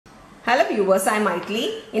Hello viewers, I am Maitli.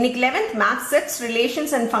 In 11th Math Sets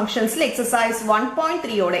Relations and Functions exercise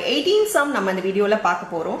 1.3 oda 18 sum நம்ம இந்த வீடியோல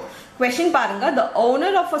பார்க்க போறோம். Question பாருங்க. The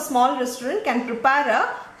owner of a small restaurant can prepare a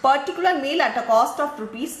particular meal at a cost of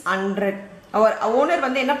rupees 100. Our owner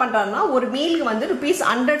வந்து என்ன பண்றாருன்னா ஒரு மீலுக்கு வந்து rupees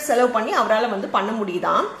 100 செலவு பண்ணி அவரால வந்து பண்ண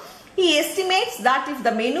முடியுதாம். He estimates that if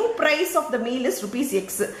the menu price of the meal is rupees X.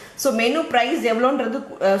 So menu price எவ்வளவுன்றது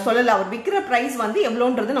சொல்லல, அவர் விக்கிற price வந்து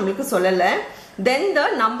எவ்வளவுன்றது நமக்கு சொல்லல. Then the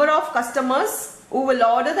number of customers who will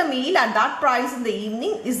order the meal at that price in the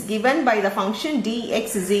evening is given by the function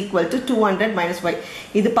dx is equal to 200 minus y.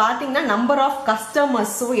 இது பாத்தீங்கன்னா number of customers.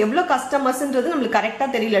 So எவ்வளவு customers-ன்றது நமக்கு கரெக்ட்டா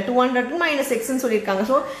தெரியல. 200 minus x ன்னு சொல்லிருக்காங்க.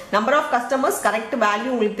 So number of customers correct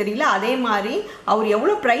value உங்களுக்கு தெரியல. அதே மாதிரி அவர்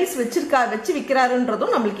எவ்வளவு price வச்சு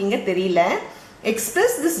விக்கிறாருன்றதும் நமக்கு இங்க தெரியல.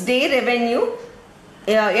 Express this day revenue.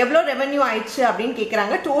 எவ்வளவு revenue ஆயிடுச்சு அப்படினு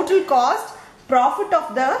கேக்குறாங்க. Total cost, profit of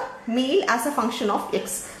the meal as a function of x.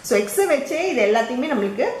 So x வெச்சே இது எல்லாத்தையுமே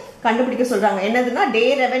நமக்கு கண்டுபிடிக்க சொல்றாங்க. என்னதுன்னா day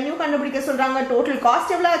revenue கண்டுபிடிக்க சொல்றாங்க, total cost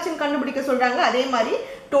எவ்வளவு ஆச்சுன்னு கண்டுபிடிக்க சொல்றாங்க, அதே மாதிரி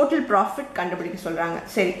total profit கண்டுபிடிக்க சொல்றாங்க.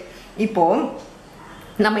 சரி, இப்போ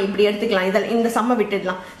நம்ம இப்படி எடுத்துக்கலாம். இந்த சம்ம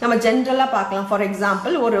விட்டுடலாம். நம்ம ஜெனரலா பார்க்கலாம். ஃபார்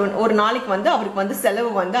எக்ஸாம்பிள் ஒரு நாளைக்கு வந்து அவருக்கு வந்து செலவு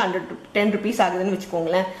வந்து 110 rupees ஆகுதுன்னு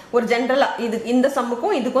வச்சுக்கோங்களேன். ஒரு ஜெனரலா இந்த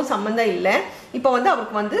சம்முக்கும் இதுக்கும் சம்பந்தம் இல்லை. இப்போ வந்து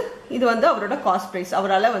அவருக்கு வந்து இது வந்து அவரோட காஸ்ட் பிரைஸ்.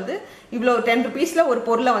 அவரால் வந்து இவ்வளோ 10 rupeesல ஒரு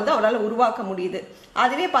பொருளை வந்து அவரால் உருவாக்க முடியுது.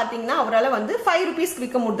 அதுவே பார்த்தீங்கன்னா அவரால் வந்து 5 rupeesக்கு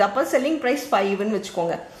விற்க முடியுது. அப்போ செல்லிங் ப்ரைஸ் 5ன்னு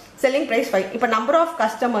வச்சுக்கோங்க. Selling price 5. இப்போ நம்பர் ஆஃப்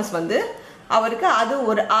கஸ்டமர்ஸ் வந்து அவருக்கு அது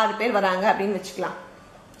ஒரு 6 பேர் வராங்க அப்படின்னு வச்சுக்கலாம்.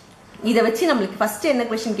 இதை வச்சு நம்மளுக்கு ஃபர்ஸ்ட் என்ன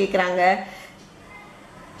क्वेश्चन கேக்குறாங்க,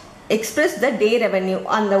 எக்ஸ்பிரஸ் த டே ரெவென்யூ.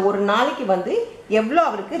 அந்த ஒரு நாளைக்கு வந்து எவ்வளவு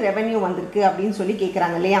அவருக்கு ரெவென்யூ வந்திருக்கு அப்படின்னு சொல்லி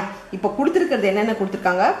கேக்குறாங்க இல்லையா. இப்போ கொடுத்துருக்கிறது என்னென்ன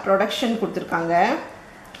கொடுத்துருக்காங்க, ப்ரொடக்ஷன் கொடுத்துருக்காங்க.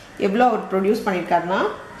 எவ்வளோ அவர் ப்ரொடியூஸ் பண்ணியிருக்காருன்னா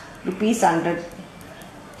rupees 100.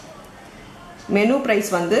 மெனு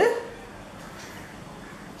பிரைஸ் வந்து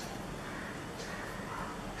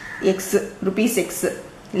எக்ஸ், rupees எக்ஸ்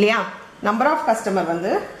இல்லையா. நம்பர் ஆஃப் கஸ்டமர்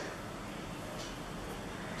வந்து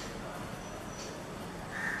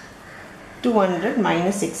 200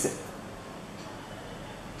 minus 6.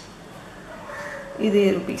 இது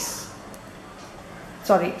rupees.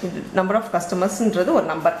 Sorry, number of customers ன்றது ஒரு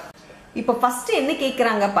நம்பர். இப்போ ஃபர்ஸ்ட் என்ன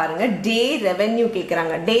கேக்குறாங்க பாருங்க, டே ரெவென்யூ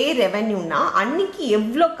கேக்குறாங்க. டே ரெவென்யூனா அன்னைக்கு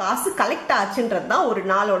எவ்வளவு காசு கலெக்ட் ஆச்சுன்றது தான் ஒரு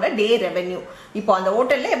நாளோட டே ரெவென்யூ. இப்போ அந்த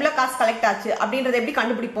ஹோட்டல்ல எவ்வளவு காசு கலெக்ட் ஆச்சு அப்படின்றத எப்படி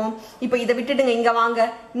கண்டுபிடிப்போம். இப்போ இதை விட்டுடுங்க, இங்க வாங்க.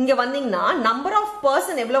 இங்க வந்தீங்கன்னா நம்பர் ஆஃப்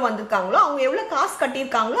பர்சன் எவ்வளவு வந்திருக்காங்களோ அவங்க எவ்வளவு காசு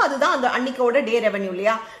கட்டியிருக்காங்களோ அதுதான் அந்த அன்னைக்கோட டே ரெவென்யூ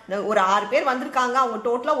இல்லையா. ஒரு 6 பேர் வந்திருக்காங்க, அவங்க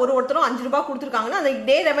டோட்டலா ஒருத்தரும் 5 ரூபாய் கொடுத்துருக்காங்கன்னா அந்த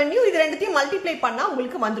டே ரெவென்யூ இது ரெண்டுத்தையும் மல்டிப்ளை பண்ணா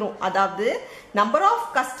உங்களுக்கு வந்துடும். அதாவது நம்பர் ஆஃப்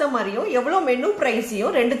கஸ்டமரையும் எவ்வளவு மெனு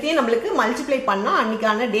பிரைஸையும் ரெண்டுத்தையும் நம்மளுக்கு மல்டிப்ளை பண்ணா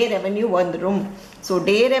அன்னைக்கான டே ரெவென்யூ வந்துடும். So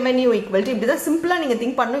day revenue equal to இப்படிதான் சிம்பிளா நீங்க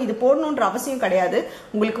திங்க் பண்ணணும். இது போடணுன்ற அவசியம் கிடையாது,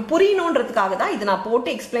 உங்களுக்கு புரியணுன்றதுக்காக தான் இதை நான் போட்டு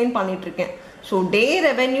எக்ஸ்பிளைன் பண்ணிட்டு இருக்கேன். ஸோ டே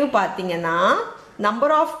ரெவென்யூ பாத்தீங்கன்னா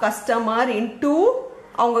நம்பர் ஆஃப் கஸ்டமர் இன்டூ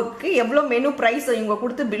அவங்களுக்கு எவ்வளவு மெனு பிரைஸ் இவங்க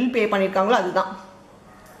கொடுத்து பில் பே பண்ணிருக்காங்களோ அதுதான்.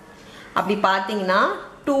 அப்படி பாத்தீங்கன்னா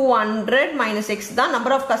 200 minus x தான்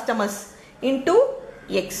number of customers into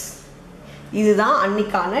X. இதுதான்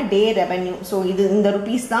அன்னைக்கான டே ரெவென்யூ. ஸோ இந்த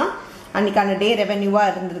ருபீஸ் தான் அன்னைக்கான டே ரெவென்யூவா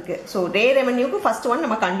இருந்திருக்கு. ஸோ டே ரெவென்யூக்கு ஃபர்ஸ்ட் ஒன்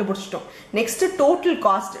நம்ம கண்டுபிடிச்சிட்டோம். Next total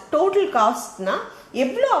cost. டோட்டல் காஸ்ட்னா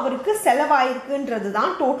எவ்வளோ அவருக்கு செலவாயிருக்குன்றது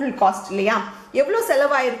தான் டோட்டல் காஸ்ட் இல்லையா. எவ்வளோ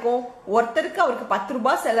செலவாயிருக்கும், ஒருத்தருக்கு அவருக்கு 10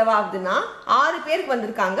 ரூபாய் செலவாகுதுன்னா 6 பேருக்கு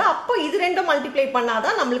வந்திருக்காங்க. அப்போ இது ரெண்டும் மல்டிப்ளை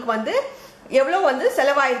பண்ணாதான் நம்மளுக்கு வந்து எவ்வளோ வந்து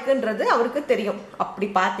செலவாயிருக்குன்றது அவருக்கு தெரியும். அப்படி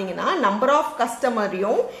பார்த்தீங்கன்னா நம்பர் ஆஃப்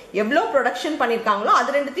கஸ்டமரையும் எவ்வளோ ப்ரொடக்ஷன் பண்ணியிருக்காங்களோ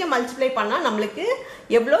அது ரெண்டுத்தையும் மல்டிப்ளை பண்ணால் நம்மளுக்கு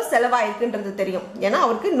எவ்வளோ செலவாயிருக்குன்றது தெரியும். ஏன்னா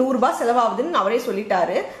அவருக்கு 100 ரூபாய் செலவாகுதுன்னு அவரே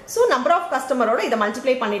சொல்லிட்டாரு. ஸோ நம்பர் ஆஃப் கஸ்டமரோட இதை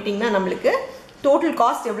மல்டிப்ளை பண்ணிட்டீங்கன்னா நம்மளுக்கு டோட்டல்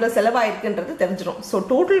காஸ்ட் எவ்வளோ செலவாயிருக்குன்றது தெரிஞ்சிடும். ஸோ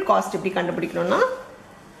டோட்டல் காஸ்ட் எப்படி கண்டுபிடிக்கணும்னா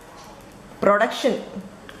ப்ரொடக்ஷன்,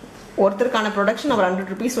 ஒருத்தருக்கான ப்ரொடக்ஷன் அவர்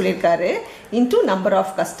 100 rupees சொல்லியிருக்காரு இன்டூ நம்பர்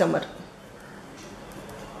ஆஃப் கஸ்டமர்.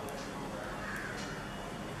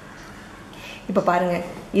 இப்போ பாருங்க,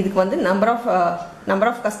 இதுக்கு வந்து நம்பர்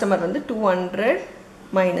ஆஃப் கஸ்டமர் வந்து 200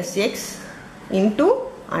 minus x இன்டூ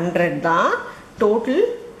 100 தான் டோட்டல்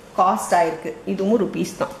காஸ்ட் ஆயிருக்கு. இதுவும்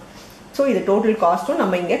ருபீஸ் தான். ஸோ இது டோட்டல் காஸ்ட்டும்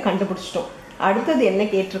நம்ம இங்கே கண்டுபிடிச்சிட்டோம். அடுத்தது என்ன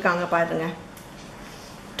கேட்டிருக்காங்க பாருங்க,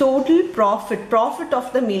 total profit. Profit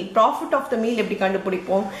of the meal. Profit of the meal எப்படி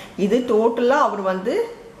கண்டுபிடிப்போம், இது டோட்டலாக அவர் வந்து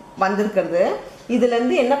வந்திருக்கிறது. இதுல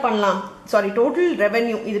இருந்து என்ன பண்ணலாம், சாரி டோட்டல்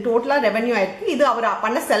ரெவென்யூ, இது டோட்டலா ரெவென்யூ ஆயிருக்கு. இது அவர்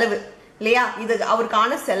பண்ண செலவு இல்லையா, இது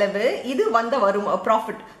அவருக்கான செலவு. இது வந்த வரும்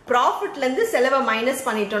ப்ராஃபிட். ப்ராஃபிட்ல இருந்து செலவை மைனஸ்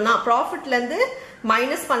பண்ணிட்டோம்னா, ப்ராஃபிட்ல இருந்து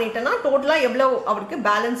மைனஸ் பண்ணிட்டோம்னா டோட்டலா எவ்வளவு அவருக்கு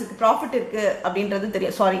பேலன்ஸ் இருக்கு, ப்ராஃபிட் இருக்கு அப்படின்றது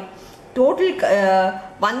தெரியும். சாரி, டோட்டல்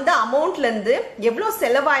வந்த அமௌண்ட்லேருந்து எவ்வளோ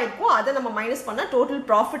செலவாயிருக்கோ அதை நம்ம மைனஸ் பண்ணால் டோட்டல்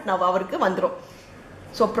ப்ராஃபிட் அவருக்கு வந்துடும்.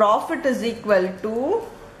 So profit is equal to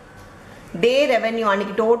day revenue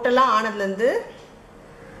அன்னைக்கு டோட்டலாக ஆனதுலேருந்து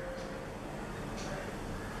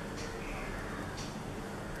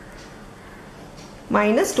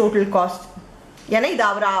மைனஸ் டோட்டல் காஸ்ட். ஏன்னா இது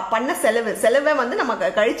அவர் பண்ண செலவை வந்து நம்ம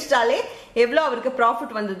கழிச்சிட்டாலே எவ்வளோ அவருக்கு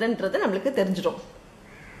ப்ராஃபிட் வந்ததுன்றது நம்மளுக்கு தெரிஞ்சிடும்.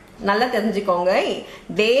 நல்லா தெரிஞ்சுக்கோங்க,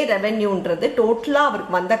 டே ரெவென்யூன்றது டோட்டலாக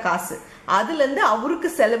அவருக்கு வந்த காசு, அதுலேருந்து அவருக்கு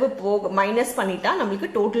செலவு போக மைனஸ் பண்ணிட்டா நம்மளுக்கு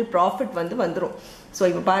டோட்டல் ப்ராஃபிட் வந்து வந்துடும். ஸோ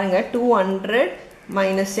இப்போ பாருங்க 200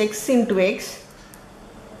 minus x into x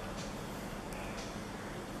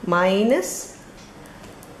minus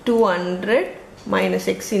 200 minus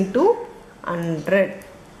x into 100.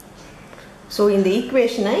 So இந்த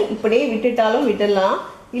ஈக்குவேஷனை இப்படியே விட்டுட்டாலும் விட்டுடலாம்,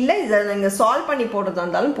 இல்லை இதை நீங்கள் சால்வ் பண்ணி போடுறதா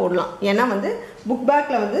இருந்தாலும் போடலாம். ஏன்னா வந்து புக்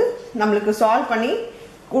பேக்கில் வந்து நம்மளுக்கு சால்வ் பண்ணி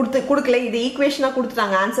கொடுக்கல, இது ஈக்குவேஷனாக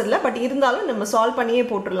கொடுத்துட்டாங்க ஆன்சரில், பட் இருந்தாலும் நம்ம சால்வ் பண்ணியே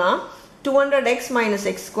போட்டுடலாம். 200x minus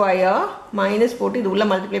x square minus போட்டு இது உள்ள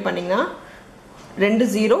மல்டிப்ளை பண்ணிங்கன்னா 2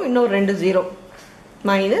 0 இன்னொரு 2 0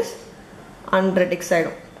 மைனஸ் 100x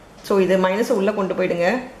ஆகிடும். ஸோ இது மைனஸை உள்ளே கொண்டு போயிடுங்க.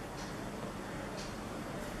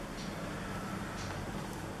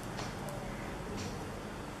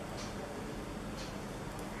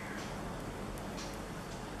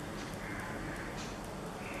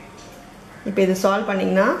 இப்போ இது சால்வ்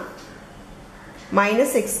பண்ணிங்கன்னா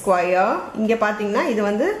மைனஸ் எக்ஸ் ஸ்கொயர், இங்கே பார்த்தீங்கன்னா இது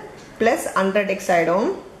வந்து ப்ளஸ் 100x ஆகிடும்,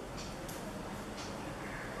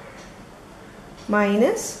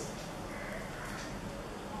 minus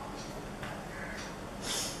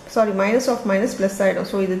sorry minus of minus plus ஆகிடும்.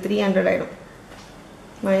 ஸோ இது 300 ஆகிடும்,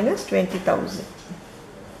 மைனஸ் 20,000.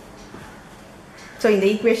 ஸோ இந்த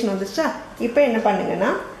ஈக்குவேஷன் வந்துச்சா. இப்போ என்ன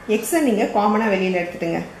பண்ணுங்கன்னா எக்ஸை நீங்கள் காமனாக வெளியில்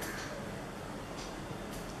எடுத்துட்டுங்க.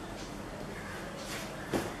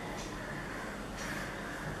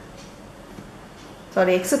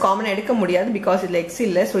 சாரி எக்ஸ் காமனாக எடுக்க முடியாது, பிகாஸ் இதில் எக்ஸ்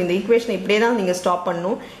இல்லை. ஸோ இந்த ஈக்குவேஷனை இப்படியே தான் நீங்கள் ஸ்டாப்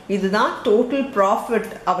பண்ணணும். இதுதான் டோட்டல் ப்ராஃபிட்,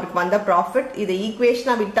 அவருக்கு வந்த ப்ராஃபிட். இதை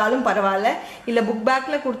ஈக்குவேஷனாக விட்டாலும் பரவாயில்ல, இல்லை புக்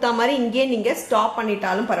பேக்கில் கொடுத்தா மாதிரி இங்கேயே நீங்கள் ஸ்டாப்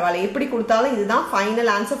பண்ணிட்டாலும் பரவாயில்ல, எப்படி கொடுத்தாலும் இதுதான்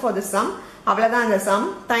final answer for the some. அவ்வளோதான் இந்த சம்.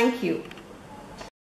 தேங்க்யூ.